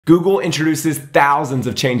Google introduces thousands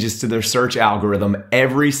of changes to their search algorithm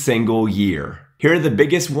every single year. Here are the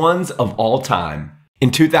biggest ones of all time. In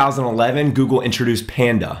 2011, Google introduced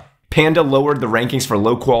Panda. Panda lowered the rankings for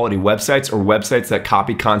low-quality websites or websites that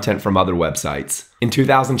copy content from other websites. In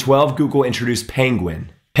 2012, Google introduced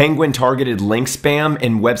Penguin. Penguin targeted link spam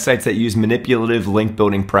and websites that use manipulative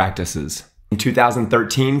link-building practices. In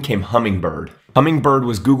 2013 came Hummingbird. Hummingbird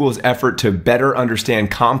was Google's effort to better understand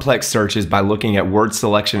complex searches by looking at word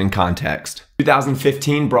selection and context.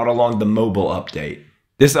 2015 brought along the mobile update.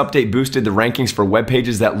 This update boosted the rankings for web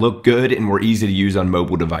pages that looked good and were easy to use on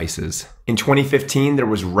mobile devices. In 2015, there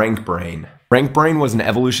was RankBrain. RankBrain was an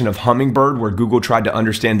evolution of Hummingbird where Google tried to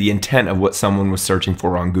understand the intent of what someone was searching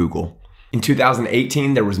for on Google. In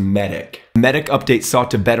 2018, there was Medic. Medic update sought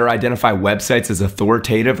to better identify websites as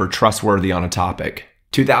authoritative or trustworthy on a topic.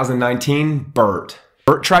 2019, BERT.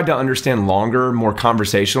 BERT tried to understand longer, more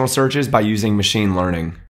conversational searches by using machine learning.